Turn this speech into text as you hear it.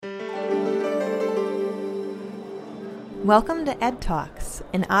Welcome to Ed Talks,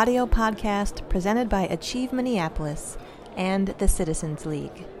 an audio podcast presented by Achieve Minneapolis and the Citizens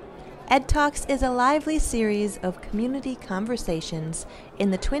League. Ed Talks is a lively series of community conversations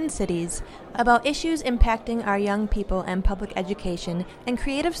in the Twin Cities about issues impacting our young people and public education and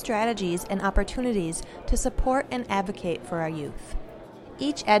creative strategies and opportunities to support and advocate for our youth.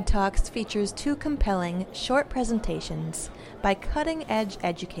 Each Ed Talks features two compelling, short presentations by cutting-edge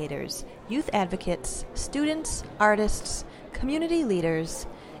educators, youth advocates, students, artists, community leaders,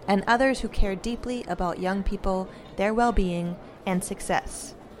 and others who care deeply about young people, their well-being, and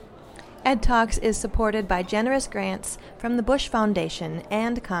success. Ed Talks is supported by generous grants from the Bush Foundation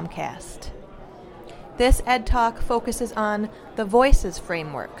and Comcast. This Ed Talk focuses on the Voices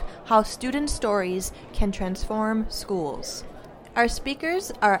framework, how student stories can transform schools. Our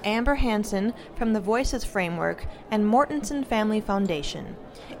speakers are Amber Hansen from the Voices Framework and Mortensen Family Foundation,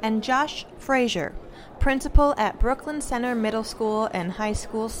 and Josh Frazier, principal at Brooklyn Center Middle School and High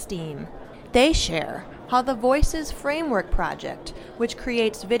School STEAM. They share how the Voices Framework project, which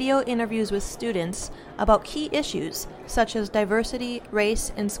creates video interviews with students about key issues such as diversity,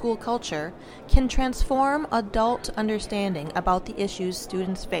 race, and school culture, can transform adult understanding about the issues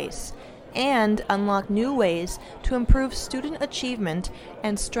students face and unlock new ways to improve student achievement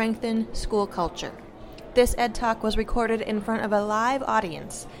and strengthen school culture. This Ed Talk was recorded in front of a live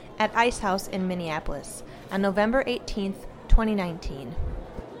audience at Ice House in Minneapolis on November 18th, 2019.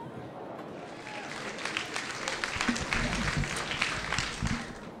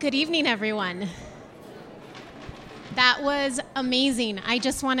 Good evening, everyone. That was amazing. I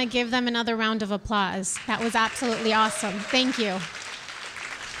just want to give them another round of applause. That was absolutely awesome. Thank you.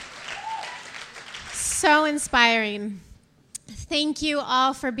 So inspiring. Thank you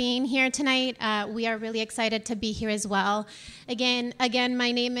all for being here tonight. We are really excited to be here as well. Again,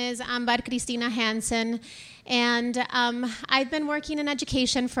 my name is Amber Cristina Hansen, and I've been working in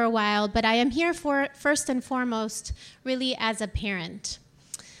education for a while, but I am here for, first and foremost, really as a parent.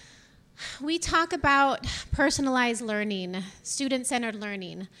 We talk about personalized learning, student-centered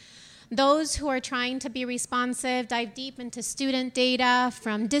learning. Those who are trying to be responsive dive deep into student data,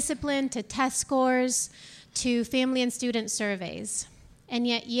 from discipline to test scores to family and student surveys. And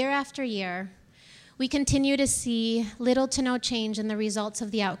yet, year after year, we continue to see little to no change in the results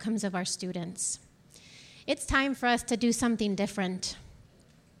of the outcomes of our students. It's time for us to do something different.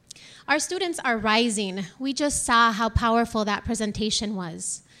 Our students are rising. We just saw how powerful that presentation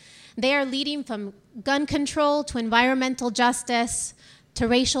was. They are leading from gun control to environmental justice, to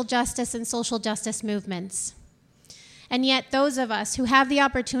racial justice and social justice movements. And yet those of us who have the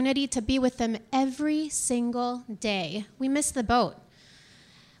opportunity to be with them every single day, we miss the boat.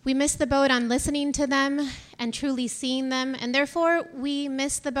 We miss the boat on listening to them and truly seeing them, and therefore we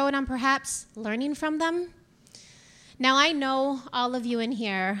miss the boat on perhaps learning from them. Now I know all of you in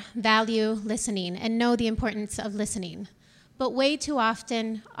here value listening and know the importance of listening, but way too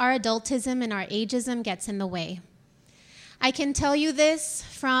often our adultism and our ageism gets in the way. I can tell you this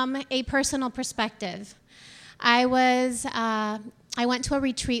from a personal perspective. I went to a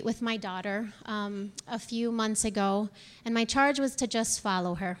retreat with my daughter a few months ago, and my charge was to just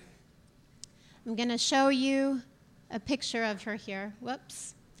follow her. I'm going to show you a picture of her here.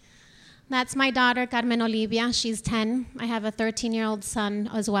 Whoops. That's my daughter, Carmen Olivia. She's 10. I have a 13-year-old son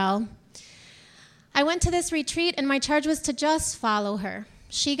as well. I went to this retreat, and my charge was to just follow her.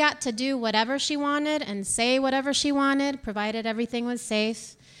 She got to do whatever she wanted and say whatever she wanted, provided everything was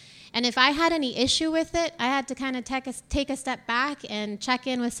safe. And if I had any issue with it, I had to kind of take a step back and check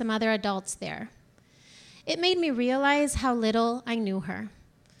in with some other adults there. It made me realize how little I knew her,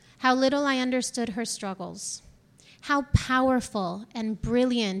 how little I understood her struggles, how powerful and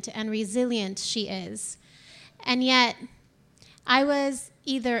brilliant and resilient she is. And yet, I was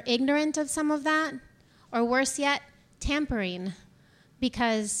either ignorant of some of that, or worse yet, tampering,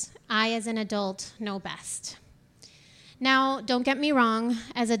 because I, as an adult, know best. Now, don't get me wrong,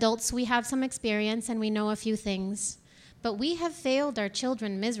 as adults, we have some experience and we know a few things, but we have failed our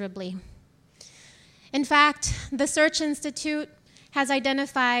children miserably. In fact, the Search Institute has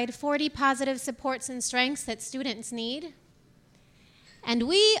identified 40 positive supports and strengths that students need, and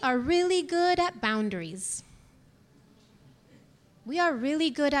we are really good at boundaries. We are really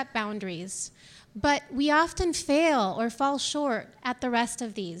good at boundaries. But we often fail or fall short at the rest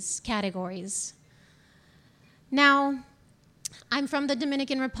of these categories. Now, I'm from the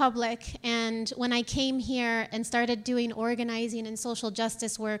Dominican Republic, and when I came here and started doing organizing and social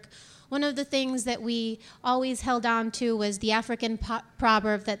justice work, one of the things that we always held on to was the African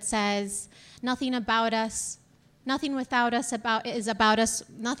proverb that says, nothing about us Nothing without us is about us.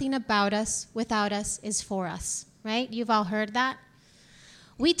 Nothing about us without us is for us. right? You've all heard that.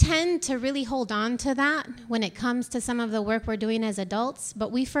 We tend to really hold on to that when it comes to some of the work we're doing as adults,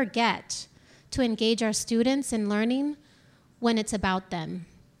 but we forget to engage our students in learning when it's about them.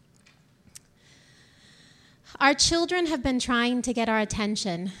 Our children have been trying to get our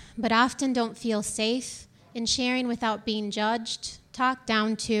attention, but often don't feel safe in sharing without being judged, talked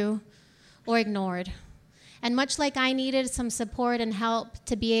down to, or ignored. And much like I needed some support and help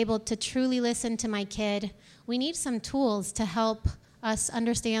to be able to truly listen to my kid, we need some tools to help us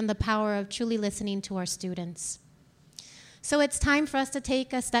understand the power of truly listening to our students. So it's time for us to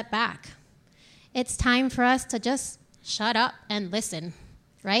take a step back. It's time for us to just shut up and listen,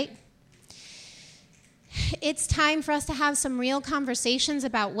 right? It's time for us to have some real conversations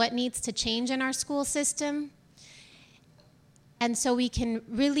about what needs to change in our school system. And so we can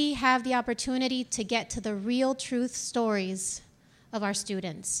really have the opportunity to get to the real truth stories of our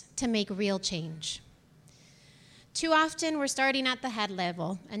students to make real change. Too often we're starting at the head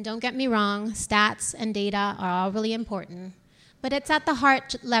level. And don't get me wrong, stats and data are all really important. But it's at the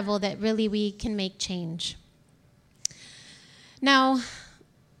heart level that really we can make change. Now,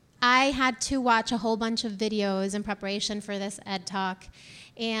 I had to watch a whole bunch of videos in preparation for this Ed Talk.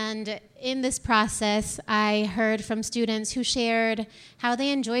 And in this process, I heard from students who shared how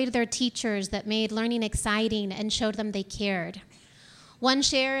they enjoyed their teachers that made learning exciting and showed them they cared. One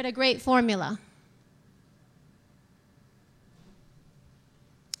shared a great formula.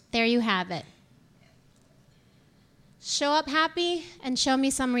 There you have it. Show up happy and show me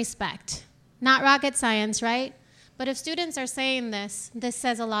some respect. Not rocket science, right? But if students are saying this, this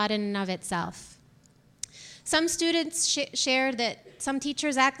says a lot in and of itself. Some students shared that some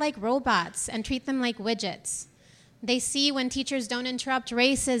teachers act like robots and treat them like widgets. They see when teachers don't interrupt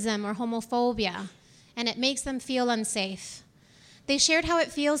racism or homophobia, and it makes them feel unsafe. They shared how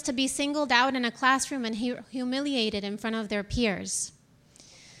it feels to be singled out in a classroom and humiliated in front of their peers.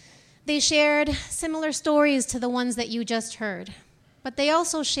 They shared similar stories to the ones that you just heard, but they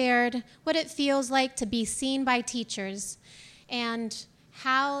also shared what it feels like to be seen by teachers and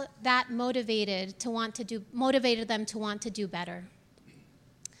how that motivated them to want to do better.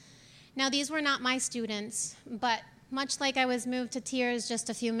 Now, these were not my students, but much like I was moved to tears just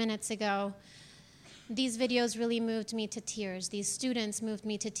a few minutes ago, these videos really moved me to tears. These students moved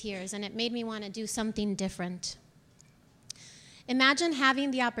me to tears, and it made me want to do something different. Imagine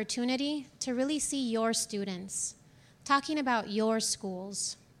having the opportunity to really see your students, talking about your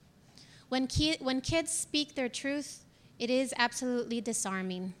schools. When kids speak their truth, it is absolutely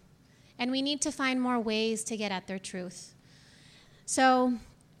disarming, and we need to find more ways to get at their truth. So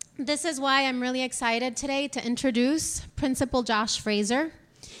this is why I'm really excited today to introduce Principal Josh Fraser.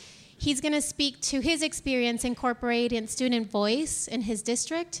 He's going to speak to his experience incorporating student voice in his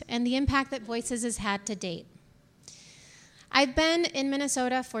district and the impact that Voices has had to date. I've been in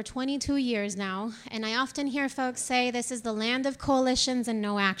Minnesota for 22 years now, and I often hear folks say this is the land of coalitions and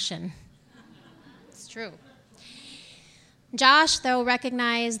no action. It's true. Josh, though,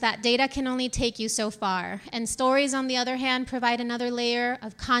 recognized that data can only take you so far, and stories, on the other hand, provide another layer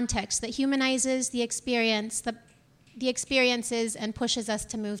of context that humanizes the experiences and pushes us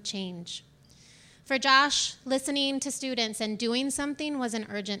to move change. For Josh, listening to students and doing something was an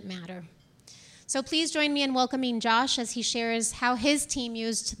urgent matter. So please join me in welcoming Josh as he shares how his team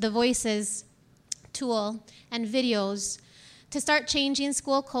used the Voices tool and videos to start changing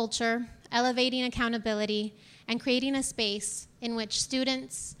school culture, elevating accountability, and creating a space in which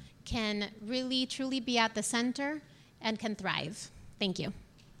students can really, truly be at the center and can thrive. Thank you.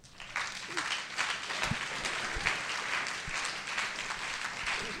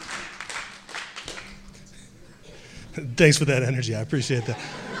 Thanks for that energy. I appreciate that.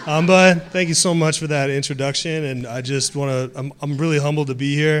 Amba, thank you so much for that introduction. And I just want to, I'm really humbled to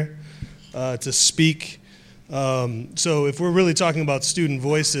be here to speak. So if we're really talking about student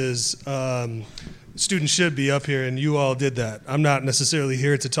voices, students should be up here, and you all did that. I'm not necessarily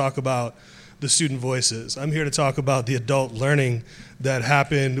here to talk about the student voices. I'm here to talk about the adult learning that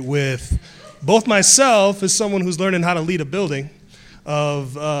happened with both myself as someone who's learning how to lead a building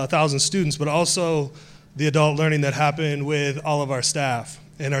of 1,000 students, but also the adult learning that happened with all of our staff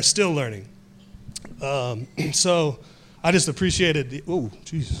and are still learning. So I just appreciated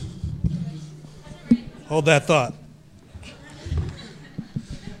hold that thought.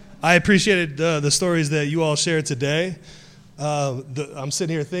 I appreciated the stories that you all shared today. I'm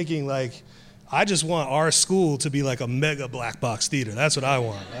sitting here thinking, like, I just want our school to be like a mega black box theater. That's what I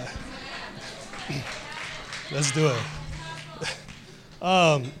want. Let's do it.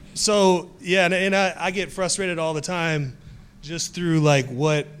 So, yeah, and I get frustrated all the time just through like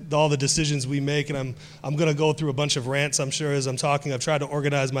what all the decisions we make, and I'm going to go through a bunch of rants, I'm sure, as I'm talking. I've tried to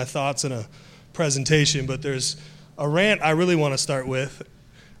organize my thoughts in a presentation, but there's a rant I really want to start with,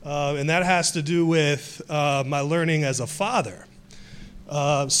 and that has to do with my learning as a father.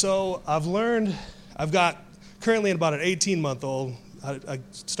 So I've got currently about an 18-month-old. I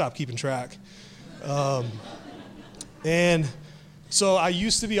stopped keeping track. And so I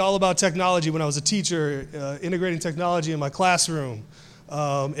used to be all about technology when I was a teacher, integrating technology in my classroom.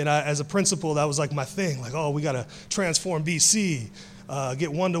 And as a principal, that was like my thing. Like, oh, we got to transform BC,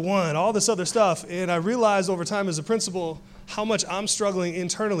 get one-to-one, all this other stuff. And I realized over time as a principal how much I'm struggling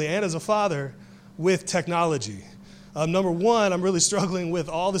internally and as a father with technology. Number one, I'm really struggling with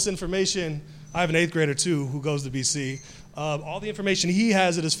all this information. I have an 8th grader, too, who goes to BC. All the information he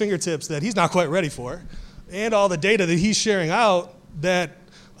has at his fingertips that he's not quite ready for, and all the data that he's sharing out that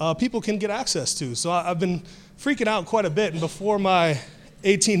people can get access to. So I've been freaking out quite a bit. And before my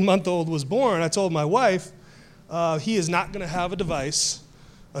 18-month-old was born, I told my wife he is not going to have a device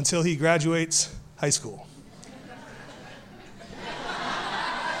until he graduates high school.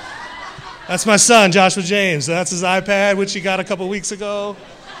 That's my son, Joshua James. That's his iPad, which he got a couple weeks ago.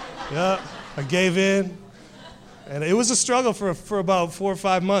 Yeah, I gave in. And it was a struggle for about 4 or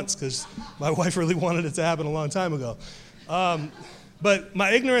 5 months because my wife really wanted it to happen a long time ago. But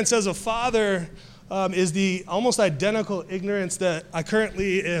my ignorance as a father is the almost identical ignorance that I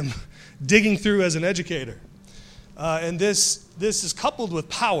currently am digging through as an educator. And this is coupled with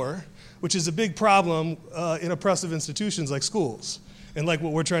power, which is a big problem in oppressive institutions like schools, and like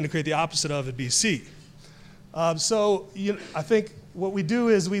what we're trying to create the opposite of at BC. I think what we do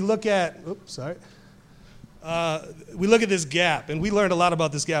is we look at, we look at this gap, and we learned a lot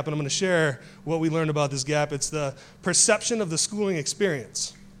about this gap, and I'm going to share what we learned about this gap. It's the perception of the schooling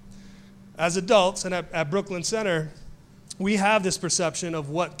experience. As adults, and at Brooklyn Center, we have this perception of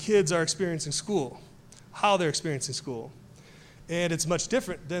what kids are experiencing school, how they're experiencing school. And it's much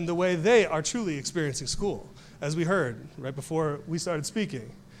different than the way they are truly experiencing school, as we heard right before we started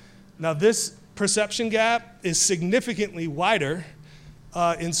speaking. Now, this perception gap is significantly wider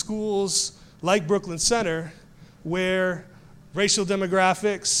in schools like Brooklyn Center, where racial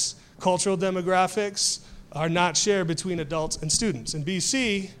demographics, cultural demographics are not shared between adults and students. In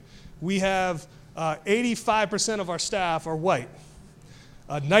BC, we have 85% of our staff are white.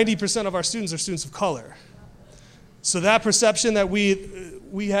 90% of our students are students of color. So that perception that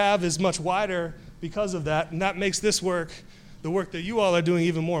we have is much wider because of that, and that makes this work, the work that you all are doing,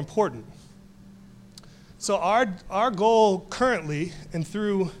 even more important. So our goal currently, and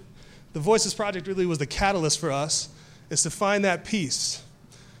through the Voices Project really was the catalyst for us, is to find that piece,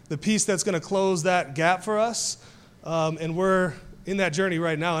 the piece that's going to close that gap for us, and we're in that journey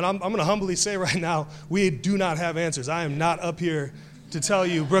right now. And I'm going to humbly say right now, we do not have answers. I am not up here to tell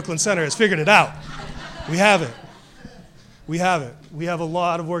you Brooklyn Center has figured it out. We haven't. We haven't. We have a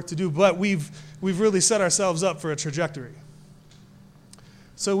lot of work to do, but we've really set ourselves up for a trajectory.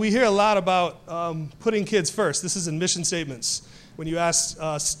 So we hear a lot about putting kids first. This is in mission statements. When you ask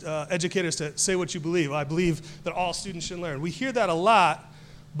educators to say what you believe, I believe that all students should learn. We hear that a lot,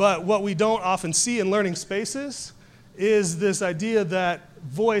 but what we don't often see in learning spaces is this idea that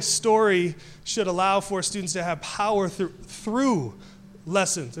voice story should allow for students to have power through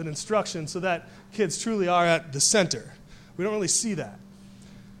lessons and instruction so that kids truly are at the center. We don't really see that.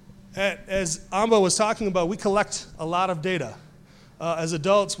 As Amba was talking about, we collect a lot of data. As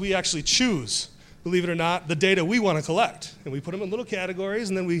adults, we actually choose, believe it or not, the data we want to collect. And we put them in little categories,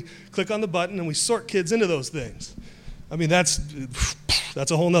 and then we click on the button, and we sort kids into those things. I mean, that's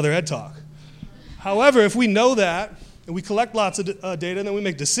a whole nother ed talk. However, if we know that, and we collect lots of data, and then we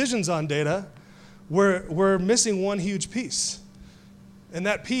make decisions on data, we're missing one huge piece. And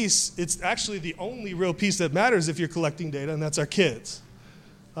that piece, it's actually the only real piece that matters if you're collecting data, and that's our kids.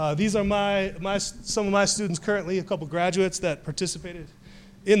 These are some of my students currently, a couple graduates that participated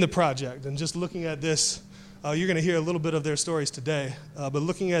in the project. And just looking at this, you're going to hear a little bit of their stories today. But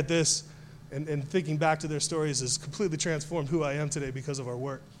looking at this and thinking back to their stories has completely transformed who I am today because of our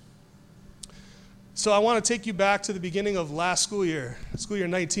work. So I want to take you back to the beginning of last school year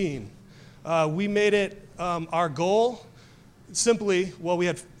 19. We made it our goal simply, well, we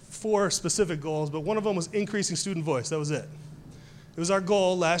had 4 specific goals, but one of them was increasing student voice. That was it. It was our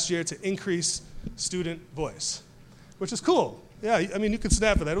goal last year to increase student voice, which is cool. Yeah, I mean, you could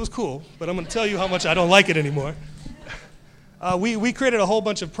snap at that. It was cool, but I'm going to tell you how much I don't like it anymore. We created a whole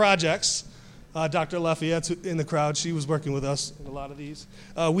bunch of projects. Dr. Lafayette's in the crowd. She was working with us in a lot of these.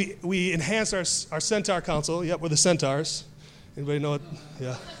 We enhanced our Centaur Council. Yep, we're the Centaurs. Anybody know it?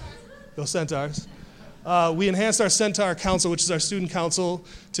 Yeah, those Centaurs. We enhanced our Centaur Council, which is our student council,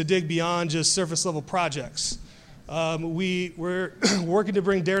 to dig beyond just surface level projects. We were working to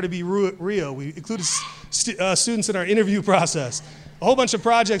bring Dare to be Rio. We included students in our interview process. A whole bunch of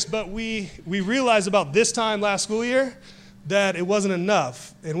projects, but we realized about this time last school year that it wasn't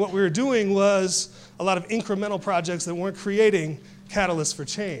enough. And what we were doing was a lot of incremental projects that weren't creating catalysts for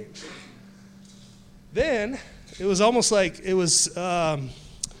change. Then it was almost like it was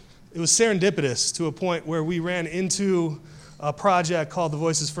serendipitous to a point where we ran into a project called the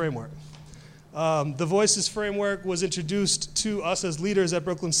Voices Framework. The Voices Framework was introduced to us as leaders at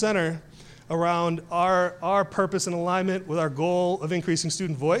Brooklyn Center around our purpose and alignment with our goal of increasing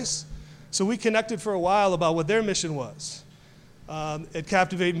student voice. So we connected for a while about what their mission was at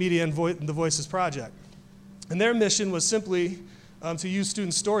Captivate Media and the Voices Project. And their mission was simply to use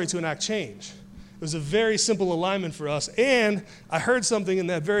student story to enact change. It was a very simple alignment for us, and I heard something in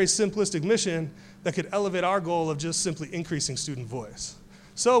that very simplistic mission that could elevate our goal of just simply increasing student voice.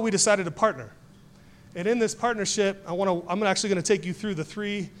 So we decided to partner. And in this partnership, I'm actually going to take you through the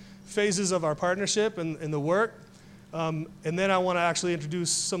 3 phases of our partnership and the work, and then I want to actually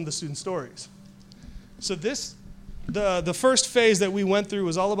introduce some of the student stories. So the first phase that we went through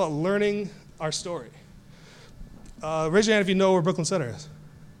was all about learning our story. Raise your hand if you know where Brooklyn Center is.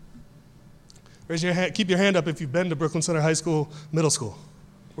 Raise your hand, keep your hand up if you've been to Brooklyn Center High School, Middle School.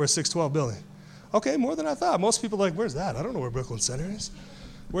 We're a 612 building. Okay, more than I thought. Most people are like, where's that? I don't know where Brooklyn Center is.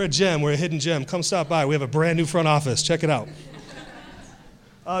 We're a gem. We're a hidden gem. Come stop by. We have a brand new front office. Check it out.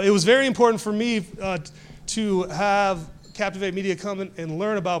 It was very important for me to have Captivate Media come and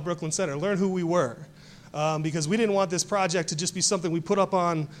learn about Brooklyn Center, learn who we were. Because we didn't want this project to just be something we put up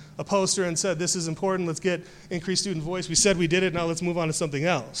on a poster and said, this is important, let's get increased student voice. We said we did it, now let's move on to something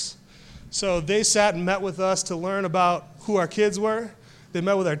else. So they sat and met with us to learn about who our kids were. They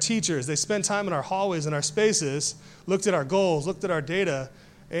met with our teachers. They spent time in our hallways and our spaces, looked at our goals, looked at our data,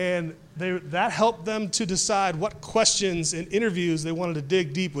 and that helped them to decide what questions and interviews they wanted to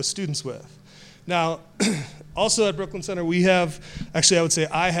dig deep with students with. Now, also at Brooklyn Center, we have, actually I would say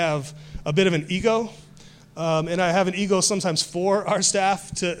I have a bit of an ego. And I have an ego sometimes for our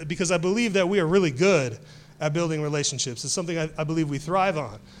staff because I believe that we are really good at building relationships. It's something I believe we thrive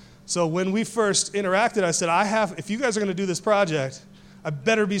on. So when we first interacted, I said, if you guys are going to do this project, I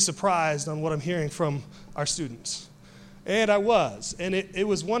better be surprised on what I'm hearing from our students. And I was. And it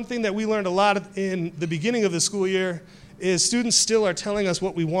was one thing that we learned a lot in the beginning of the school year is students still are telling us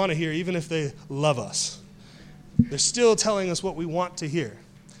what we want to hear, even if they love us. They're still telling us what we want to hear.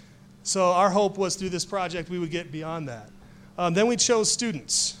 So our hope was through this project we would get beyond that. Then we chose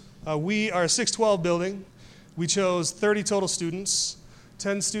students. We are a 612 building. We chose 30 total students,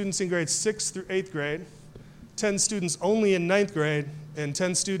 10 students in grades 6th through 8th grade, 10 students only in 9th grade, and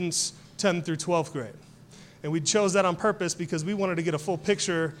 10 students 10th through 12th grade. And we chose that on purpose because we wanted to get a full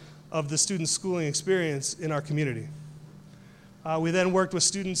picture of the student schooling experience in our community. We then worked with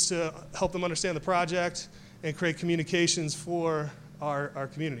students to help them understand the project and create communications for our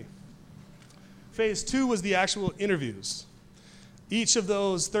community. Phase 2 was the actual interviews. Each of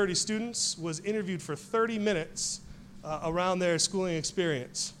those 30 students was interviewed for 30 minutes around their schooling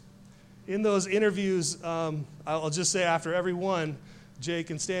experience. In those interviews, I'll just say after every one,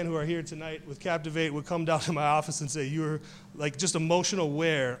 Jake and Stan, who are here tonight with Captivate, would come down to my office and say, you were like just emotional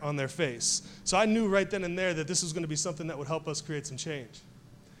wear on their face. So I knew right then and there that this was going to be something that would help us create some change.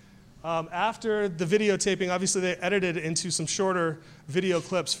 After the videotaping, obviously they edited into some shorter video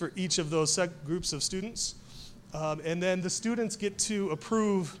clips for each of those groups of students. And then the students get to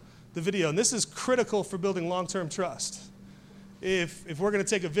approve the video. And this is critical for building long-term trust. If we're going to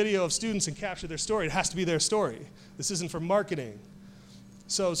take a video of students and capture their story, it has to be their story. This isn't for marketing.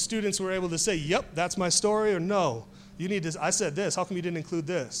 So students were able to say, yep, that's my story, or no, you need this. I said this, how come you didn't include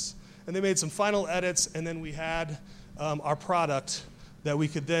this? And they made some final edits, and then we had our product that we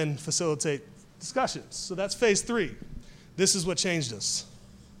could then facilitate discussions. So that's phase 3. This is what changed us.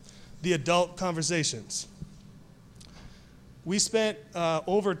 The adult conversations. We spent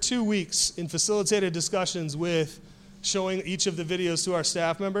over 2 weeks in facilitated discussions with showing each of the videos to our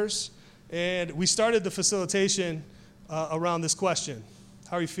staff members. And we started the facilitation around this question: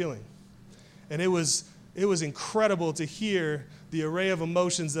 how are you feeling? And it was incredible to hear the array of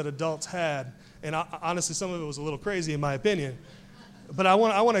emotions that adults had. And honestly, some of it was a little crazy in my opinion. But I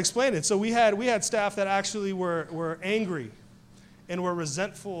want to explain it. So we had staff that actually were angry and were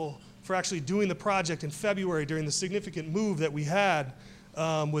resentful for actually doing the project in February during the significant move that we had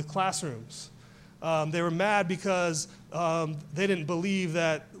with classrooms. They were mad because they didn't believe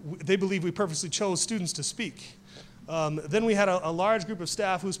they believed we purposely chose students to speak. Then we had a large group of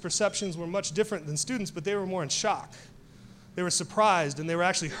staff whose perceptions were much different than students, but they were more in shock. They were surprised, and they were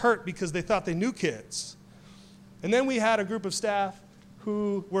actually hurt because they thought they knew kids. And then we had a group of staff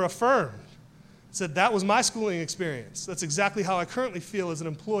who were affirmed, said that was my schooling experience. That's exactly how I currently feel as an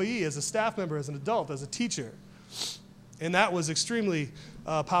employee, as a staff member, as an adult, as a teacher. And that was extremely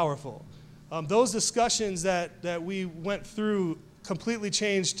powerful. Those discussions that we went through completely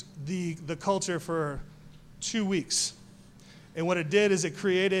changed the culture for 2 weeks. And what it did is it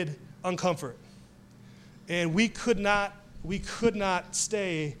created uncomfort. And we could not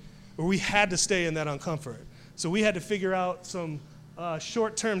stay, or we had to stay in that uncomfort. So we had to figure out some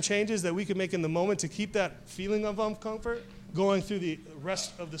short-term changes that we could make in the moment to keep that feeling of uncomfort going through the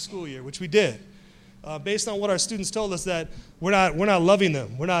rest of the school year, which we did. Based on what our students told us, that we're not loving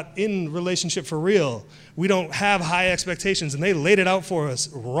them. We're not in relationship for real. We don't have high expectations, and they laid it out for us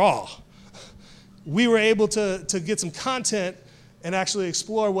raw. We were able to get some content and actually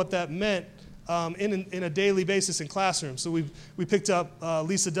explore what that meant in a daily basis in classrooms. So we picked up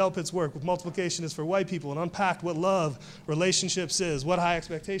Lisa Delpit's work with Multiplication is for White People and unpacked what love, relationships is, what high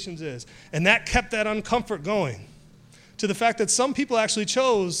expectations is. And that kept that uncomfort going, to the fact that some people actually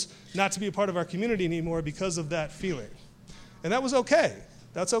chose not to be a part of our community anymore because of that feeling. And that was okay.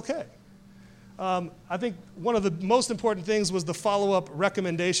 That's okay. I think one of the most important things was the follow-up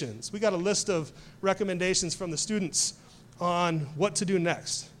recommendations. We got a list of recommendations from the students on what to do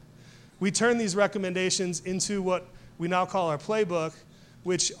next. We turned these recommendations into what we now call our playbook,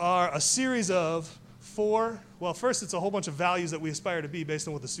 which are a series of first it's a whole bunch of values that we aspire to be based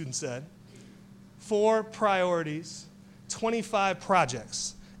on what the students said, 4 priorities, 25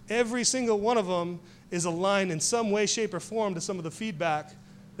 projects. Every single one of them is aligned in some way, shape, or form to some of the feedback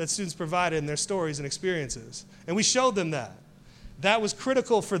that students provided in their stories and experiences. And we showed them that. That was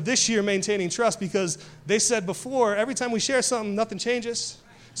critical for this year maintaining trust, because they said before, every time we share something, nothing changes.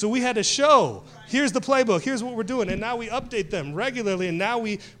 So we had to show, here's the playbook, here's what we're doing, and now we update them regularly, and now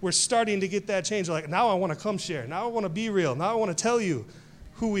we're starting to get that change. Like, now I want to come share. Now I want to be real. Now I want to tell you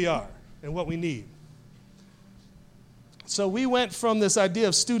who we are and what we need. So we went from this idea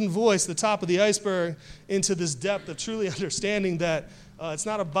of student voice, the top of the iceberg, into this depth of truly understanding that it's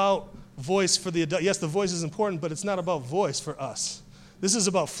not about voice for the adult. Yes, the voice is important, but it's not about voice for us. This is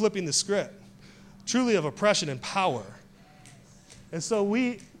about flipping the script, truly of oppression and power. And so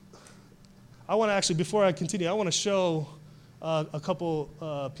I want to actually, before I continue, I want to show a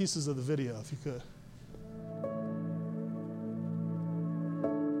couple pieces of the video, if you could.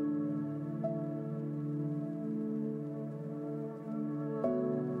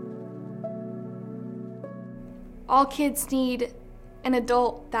 All kids need an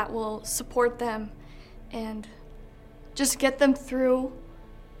adult that will support them and just get them through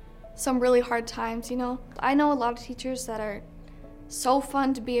some really hard times, you know. I know a lot of teachers that are so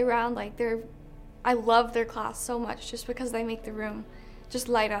fun to be around, I love their class so much just because they make the room just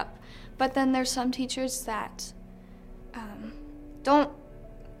light up. But then there's some teachers that don't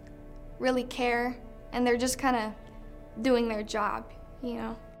really care, and they're just kind of doing their job, you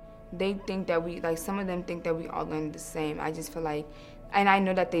know. They think that some of them think that we all learn the same. I just feel like, and I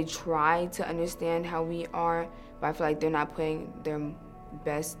know that they try to understand how we are, but I feel like they're not putting their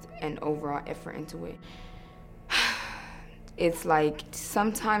best and overall effort into it. It's like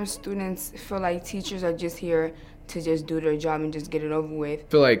sometimes students feel like teachers are just here to just do their job and just get it over with. I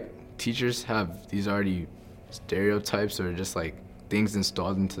feel like teachers have these already stereotypes or just like things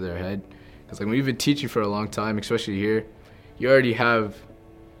installed into their head. Because like when you've been teaching for a long time, especially here,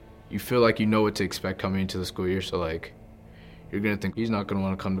 you feel like you know what to expect coming into the school year. So like, you're gonna think he's not gonna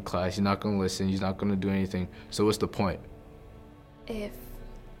want to come to class, he's not gonna listen, he's not gonna do anything. So what's the point? If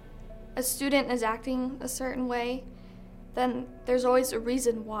a student is acting a certain way, then there's always a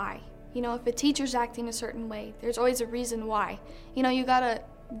reason why. You know, if a teacher's acting a certain way, there's always a reason why. You know, you gotta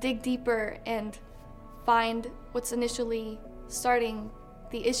dig deeper and find what's initially starting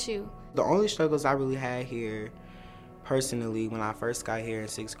the issue. The only struggles I really had here, personally, when I first got here in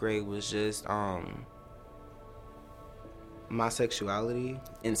 6th grade, was just my sexuality.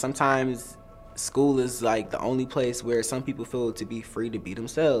 And sometimes school is like the only place where some people feel to be free to be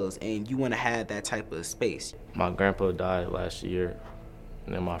themselves, and you want to have that type of space. My grandpa died last year,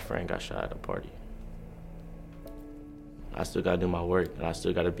 and then my friend got shot at a party. I still gotta do my work, and I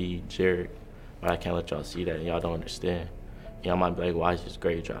still gotta be Jared, but I can't let y'all see that, and y'all don't understand. Y'all might be like, why is his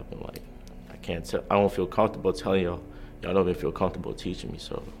grade dropping? Like, I can't tell. I don't feel comfortable telling y'all. Y'all don't even feel comfortable teaching me,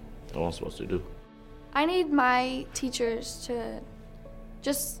 so that's what I'm supposed to do. I need my teachers to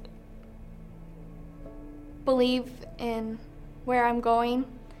just believe in where I'm going.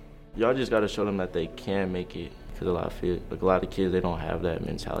 Y'all just gotta show them that they can make it, because a lot of kids, they don't have that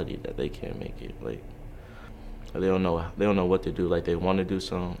mentality that they can't make it. Like, they don't know what to do. Like, they want to do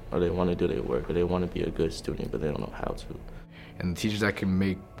something, or they want to do their work, or they want to be a good student, but they don't know how to. And the teachers that can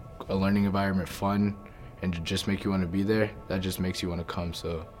make a learning environment fun and just make you want to be there, that just makes you want to come.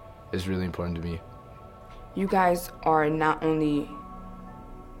 So it's really important to me. You guys are not only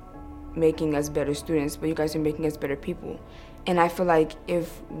making us better students, but you guys are making us better people. And I feel like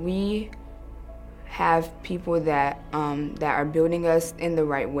if we have people that are building us in the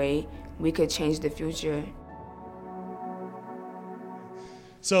right way, we could change the future.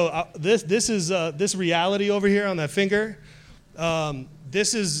 So this is reality over here on that finger.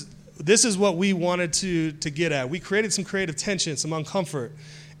 This is what we wanted to get at. We created some creative tension, some uncomfort.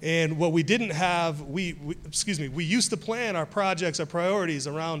 And what we didn't have, we used to plan our projects, our priorities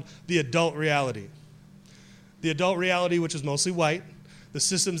around the adult reality. The adult reality, which is mostly white, the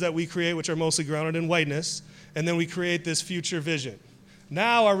systems that we create, which are mostly grounded in whiteness, and then we create this future vision.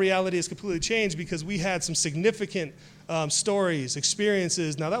 Now our reality has completely changed because we had some significant stories,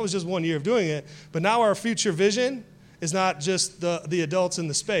 experiences. Now that was just 1 year of doing it, but now our future vision is not just the adults in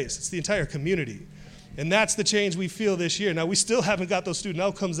the space, it's the entire community. And that's the change we feel this year. Now, we still haven't got those student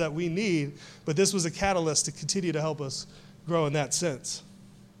outcomes that we need, but this was a catalyst to continue to help us grow in that sense.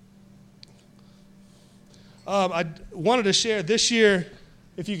 I wanted to share this year,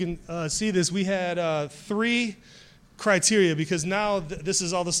 if you can see this, we had 3 criteria because now this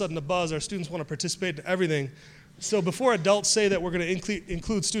is all of a sudden a buzz. Our students want to participate in everything. So before adults say that we're going to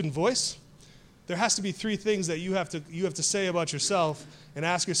include student voice, there has to be 3 things that you have to say about yourself and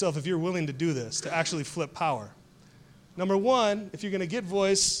ask yourself if you're willing to do this, to actually flip power. Number 1, if you're going to get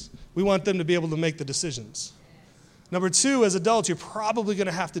voice, we want them to be able to make the decisions. Number 2, as adults, you're probably going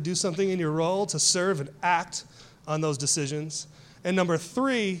to have to do something in your role to serve and act on those decisions. And number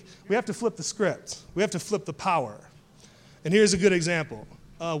 3, we have to flip the script. We have to flip the power. And here's a good example.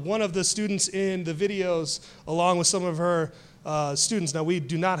 One of the students in the videos, along with some of her students, now we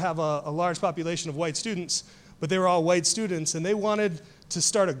do not have a large population of white students, but they were all white students, and they wanted to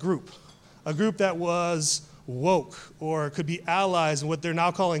start a group that was woke or could be allies in what they're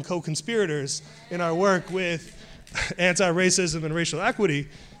now calling co-conspirators in our work with anti-racism and racial equity.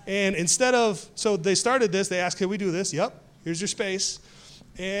 And so they started this, they asked, can we do this? Yep, here's your space.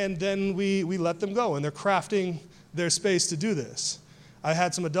 And then we let them go, and they're crafting their space to do this. I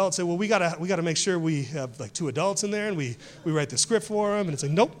had some adults say, well, we gotta make sure we have like 2 adults in there, and we write the script for them, and it's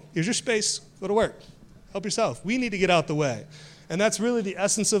like, nope, here's your space, go to work, help yourself. We need to get out the way. And that's really the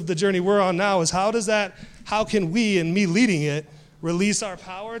essence of the journey we're on now is how can we, and me leading it, release our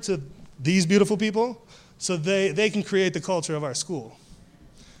power to these beautiful people so they can create the culture of our school.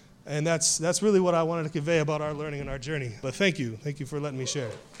 And that's really what I wanted to convey about our learning and our journey. But thank you for letting me share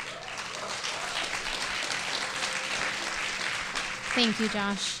it. Thank you,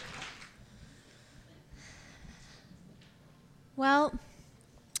 Josh. Well,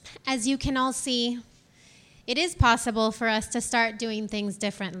 as you can all see, it is possible for us to start doing things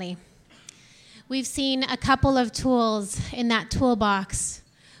differently. We've seen a couple of tools in that toolbox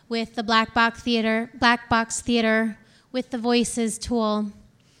with the Black Box Theater, with the Voices tool.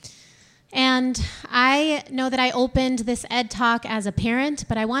 And I know that I opened this Ed Talk as a parent,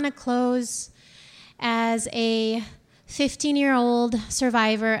 but I want to close as a 15-year-old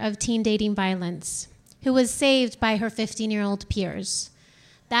survivor of teen dating violence who was saved by her 15-year-old peers.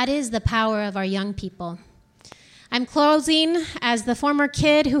 That is the power of our young people. I'm closing as the former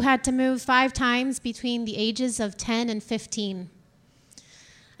kid who had to move 5 times between the ages of 10 and 15.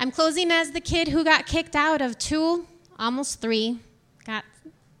 I'm closing as the kid who got kicked out of 2, almost 3,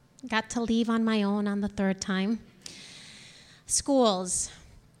 got to leave on my own on the 3rd time, schools.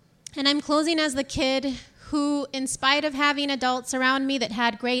 And I'm closing as the kid who, in spite of having adults around me that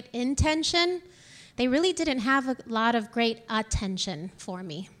had great intention, they really didn't have a lot of great attention for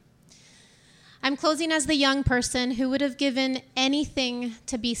me. I'm closing as the young person who would have given anything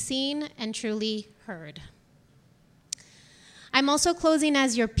to be seen and truly heard. I'm also closing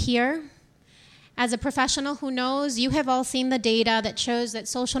as your peer, as a professional who knows you have all seen the data that shows that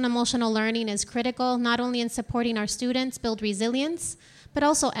social and emotional learning is critical, not only in supporting our students build resilience, but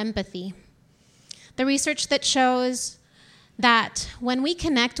also empathy. The research that shows that when we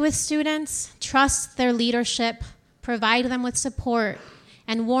connect with students, trust their leadership, provide them with support,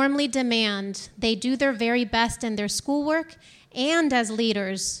 and warmly demand they do their very best in their schoolwork, and as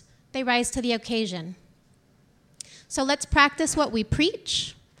leaders, they rise to the occasion. So let's practice what we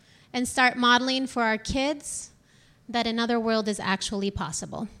preach and start modeling for our kids that another world is actually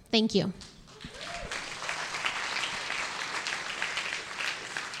possible. Thank you.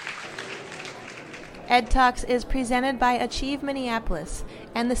 Ed Talks is presented by Achieve Minneapolis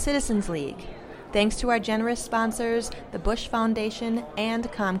and the Citizens League. Thanks to our generous sponsors, the Bush Foundation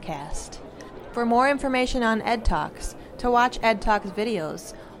and Comcast. For more information on Ed Talks, to watch Ed Talks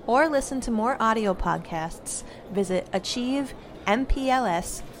videos, or listen to more audio podcasts, visit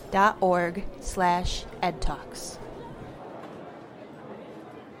achievempls.org/edtalks.